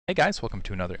Hey guys, welcome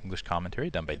to another English commentary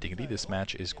done by Diggity. This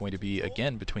match is going to be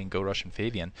again between GoRush and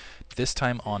Favian, this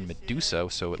time on Medusa.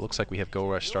 So it looks like we have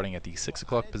GoRush starting at the 6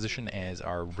 o'clock position as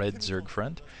our red zerg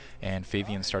friend, and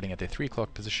Favian starting at the 3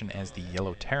 o'clock position as the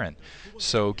yellow terran.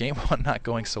 So game 1 not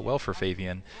going so well for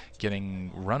Favian,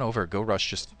 getting run over. GoRush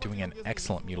just doing an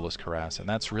excellent Mutalisk harass, and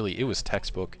that's really, it was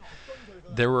textbook.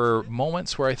 There were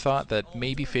moments where I thought that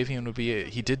maybe Favian would be,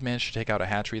 he did manage to take out a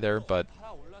hatchery there, but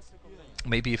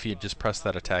maybe if he had just pressed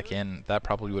that attack in, that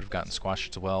probably would have gotten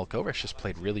squashed as well. GoRush just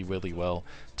played really, really well,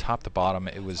 top to bottom.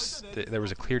 It was there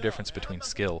was a clear difference between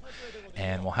skill,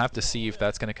 and we'll have to see if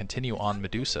that's going to continue on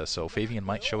Medusa. So Favian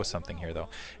might show us something here, though.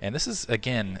 And this is,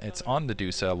 again, it's on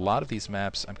Medusa. A lot of these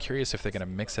maps, I'm curious if they're going to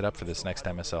mix it up for this next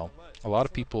MSL. A lot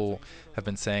of people have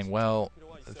been saying, well,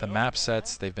 the map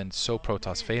sets, they've been so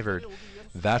Protoss favored.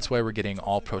 That's why we're getting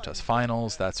all Protoss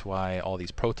finals. That's why all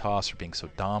these Protoss are being so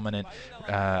dominant.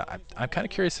 I'm kind of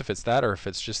curious if it's that or if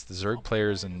it's just the Zerg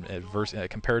players and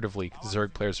comparatively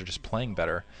Zerg players are just playing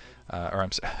better. Or I'm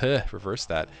reverse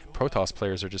that. Protoss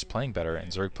players are just playing better,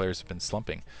 and Zerg players have been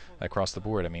slumping across the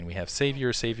board. I mean, we have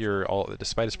Savior, all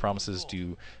despite his promises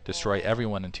to destroy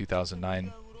everyone in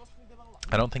 2009.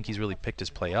 I don't think he's really picked his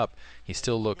play up. He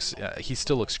still looks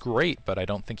great, but I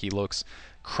don't think he looks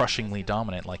crushingly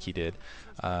dominant like he did.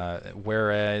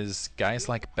 Whereas guys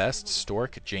like Best,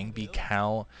 Stork, Jangbi,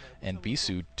 Cal, and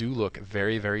Bisu do look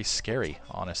very, very scary,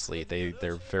 honestly.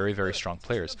 They're very, very strong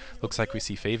players. Looks like we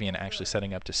see Favian actually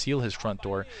setting up to seal his front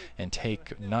door and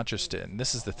take not just, and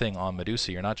this is the thing on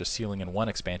Medusa, you're not just sealing in one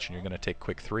expansion, you're going to take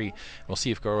quick 3. We'll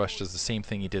see if GoRush does the same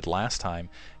thing he did last time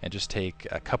and just take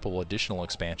a couple additional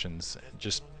expansions,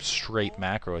 just straight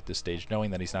macro at this stage, knowing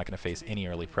that he's not going to face any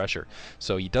early pressure.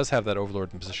 So he does have that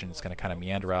Overlord in position. It's going to kind of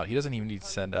meander out. He doesn't even need to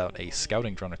send out a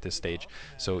scouting drone at this stage,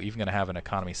 so even going to have an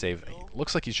economy save. It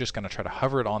looks like he's just going to try to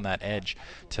hover it on that edge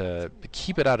to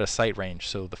keep it out of sight range,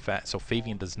 so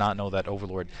Favian does not know that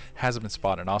Overlord hasn't been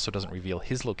spotted and also doesn't reveal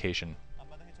his location.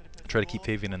 Try to keep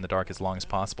Favian in the dark as long as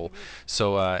possible.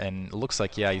 So, and it looks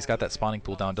like, yeah, he's got that spawning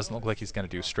pool down. Doesn't look like he's going to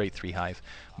do straight 3 hive,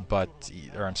 but,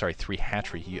 or I'm sorry, 3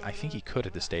 hatchery. I think he could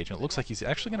at this stage, and it looks like he's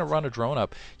actually going to run a drone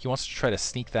up. He wants to try to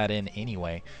sneak that in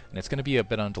anyway, and it's going to be a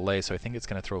bit on delay, so I think it's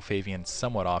going to throw Favian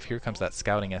somewhat off. Here comes that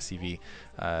scouting SCV.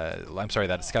 I'm sorry,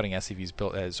 that scouting SCV is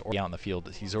built as already out in the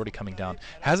field. He's already coming down.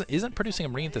 Isn't producing a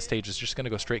marine at this stage. Is just going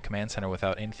to go straight command center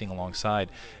without anything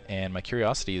alongside. And my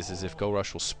curiosity is if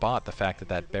GoRush will spot the fact that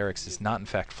that barracks is not in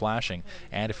fact flashing,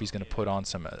 and if he's going to put on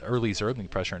some early zergling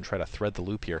pressure and try to thread the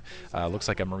loop here. Looks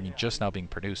like a marine just now being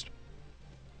produced.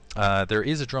 There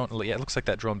is a drone. Yeah, it looks like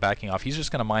that drone backing off. He's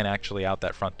just going to mine actually out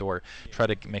that front door, try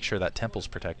to make sure that temple's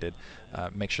protected,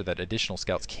 make sure that additional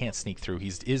scouts can't sneak through.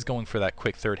 He is going for that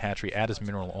quick third hatchery at his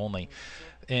mineral only.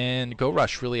 And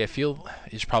GoRush, really, I feel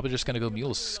he's probably just going to go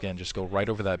Mutalisk again, just go right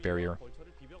over that barrier,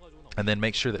 and then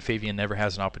make sure that Favian never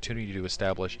has an opportunity to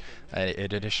establish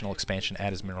an additional expansion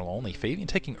at his mineral only. Favian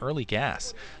taking early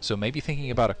gas, so maybe thinking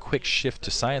about a quick shift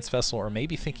to Science Vessel, or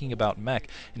maybe thinking about mech.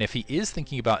 And if he is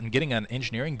thinking about and getting an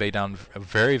engineering bay down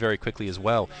very, very quickly as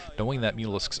well, knowing that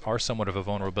Mutalisks are somewhat of a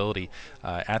vulnerability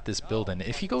at this build, and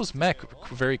if he goes mech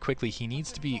very quickly, he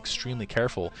needs to be extremely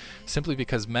careful, simply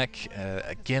because mech,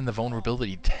 again, the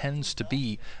vulnerability tends to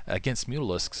be against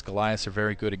Mutalisks. Goliaths are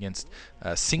very good against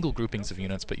single groupings of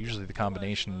units, but usually the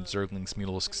combination Zerglings,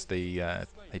 Mutalisks,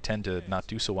 they tend to not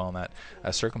do so well in that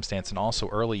circumstance. And also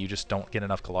early, you just don't get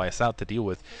enough Goliaths out to deal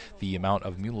with the amount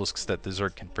of Mutalisks that the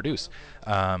Zerg can produce.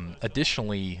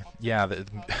 Additionally, yeah, the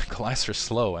Goliaths are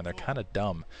slow and they're kind of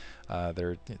dumb.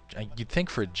 You'd think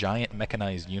for giant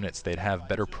mechanized units they'd have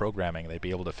better programming. They'd be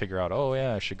able to figure out, oh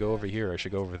yeah, I should go over here, I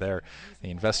should go over there. They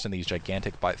invest in these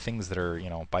gigantic things that are, you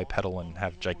know, bipedal and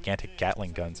have gigantic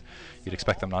Gatling guns. You'd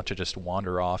expect them not to just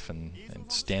wander off and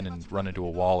stand and run into a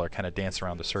wall or kind of dance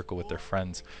around the circle with their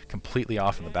friends completely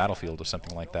off in the battlefield or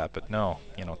something like that. But no,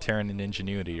 you know, Terran and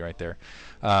ingenuity right there.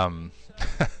 I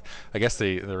guess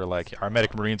they were like, our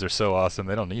medic marines are so awesome,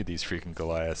 they don't need these freaking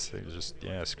Goliaths. They just,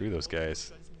 yeah, screw those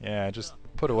guys. Yeah, just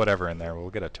put whatever in there. We'll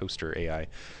get a toaster AI.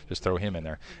 Just throw him in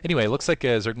there. Anyway, looks like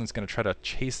Zergling's going to try to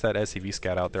chase that SCV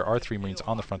scout out. There are 3 marines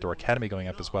on the front door. Academy going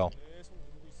up as well.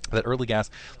 That early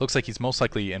gas looks like he's most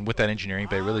likely, and with that engineering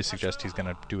bay, really suggests he's going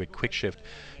to do a quick shift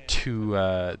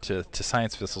to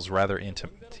science vessels rather into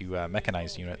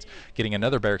mechanized units, getting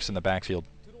another barracks in the backfield.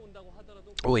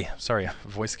 Oh yeah, sorry,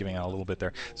 voice giving out a little bit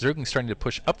there. Zergling's starting to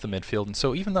push up the midfield, and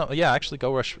so even though, yeah, actually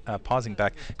GoRush pausing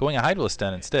back, going a Hydralisk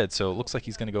Den instead, so it looks like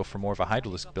he's going to go for more of a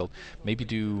Hydralisk build, maybe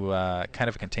do kind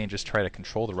of a contain, just try to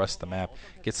control the rest of the map,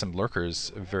 get some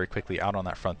lurkers very quickly out on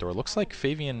that front door. Looks like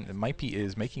Favian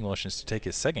is making motions to take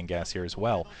his second gas here as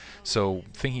well, so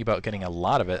thinking about getting a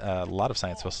lot of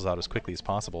science vessels out as quickly as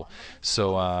possible.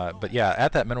 So, but yeah,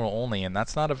 at that mineral only, and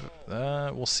that's not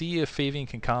a, we'll see if Favian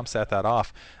can comsat that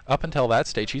off. Up until that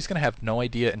stage, he's going to have no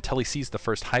idea until he sees the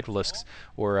first Hydralisks,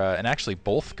 or and actually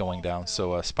both going down,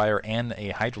 so a Spire and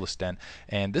a Hydralisk Den.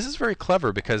 And this is very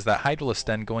clever because that Hydralisk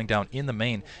Den going down in the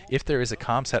main, if there is a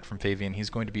comsat from Favian, he's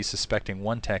going to be suspecting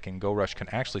one tech, and GoRush can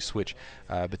actually switch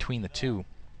between the two.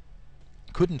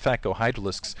 Could in fact go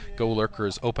Hydralisks, go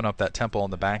Lurkers, open up that temple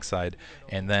on the backside,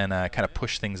 and then kind of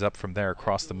push things up from there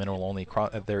across the mineral only.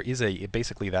 There is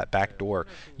basically that back door.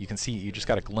 You can see, you just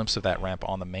got a glimpse of that ramp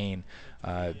on the main.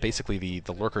 Basically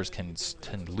the Lurkers can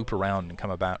loop around and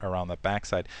come about around the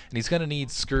backside, and he's going to need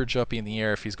Scourge up in the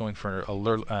air if he's going for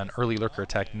an early Lurker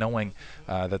attack, knowing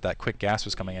that quick gas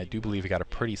was coming. I do believe he got a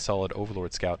pretty solid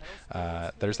Overlord Scout.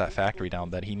 There's that factory down,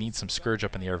 that he needs some Scourge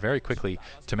up in the air very quickly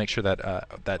to make sure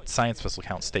that that Science Vessel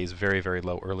count stays very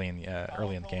low early in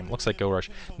the game. Looks like GoRush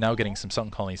now getting some Sun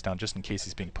Colonies down just in case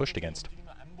he's being pushed against.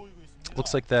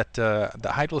 Looks like that the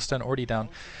Hydralisk Den already down.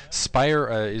 Spire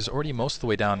is already most of the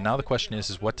way down. Now the question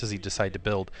is what does he decide to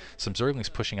build? Some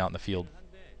Zerglings pushing out in the field,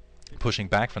 pushing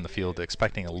back from the field,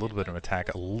 expecting a little bit of an attack.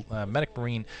 A Medic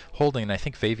Marine holding, and I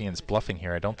think Favian's bluffing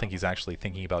here. I don't think he's actually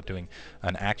thinking about doing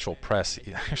an actual press.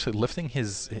 Actually lifting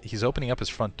he's opening up his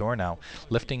front door now,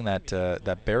 lifting that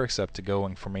barracks up to go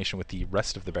in formation with the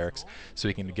rest of the barracks, so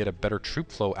he can get a better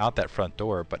troop flow out that front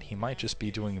door. But he might just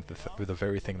be doing the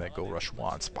very thing that GoRush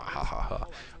wants.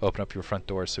 Open up your front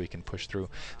door so he can push through.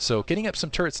 So getting up some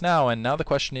turrets now, and now the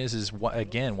question is what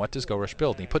does GoRush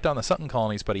build? And he put down the Sutton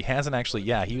colonies, but he hasn't actually.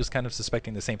 Yeah, he was kind of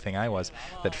suspecting the same thing I was,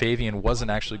 that Favian wasn't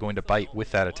actually going to bite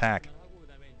with that attack.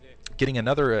 Getting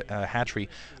another hatchery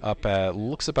up,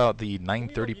 looks about the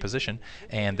 930 position,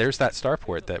 and there's that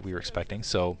starport that we were expecting.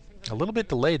 So a little bit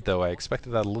delayed, though. I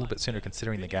expected that a little bit sooner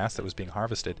considering the gas that was being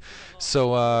harvested.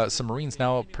 So some Marines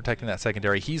now protecting that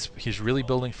secondary. He's really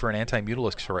building for an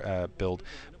anti-Mutalisk build,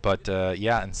 but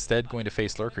yeah, instead going to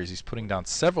face Lurkers. He's putting down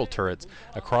several turrets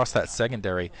across that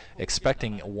secondary,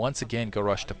 expecting once again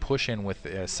GoRush to push in with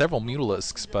several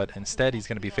Mutalisks, but instead he's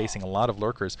going to be facing a lot of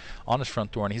Lurkers on his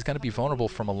front door, and he's going to be vulnerable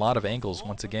from a lot of angles.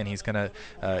 Once again, he's got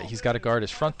to guard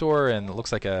his front door, and it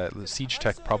looks like a siege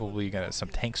tech probably got some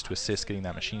tanks to assist getting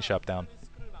that machine shop down.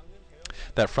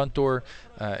 That front door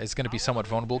is going to be somewhat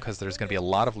vulnerable because there's going to be a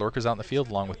lot of Lurkers out in the field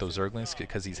along with those Zerglings,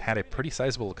 because he's had a pretty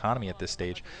sizable economy at this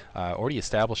stage, already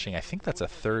establishing, I think that's a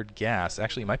third gas.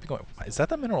 Actually, he might be going, is that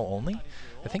the mineral only?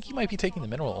 I think he might be taking the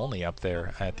mineral only up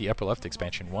there at the upper left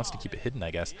expansion. Wants to keep it hidden,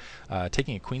 I guess.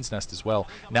 Taking a Queen's Nest as well.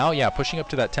 Now, yeah, pushing up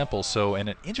to that temple. So, in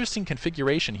an interesting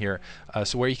configuration here,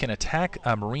 so where you can attack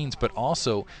Marines, but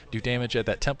also do damage at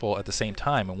that temple at the same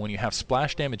time. And when you have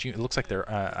splash damage, it looks like they're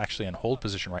actually in hold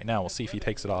position right now. We'll see if he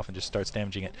takes it off and just starts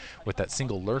damaging it with that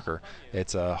single Lurker.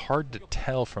 It's hard to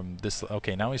tell from this.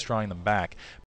 Okay, now he's drawing them back.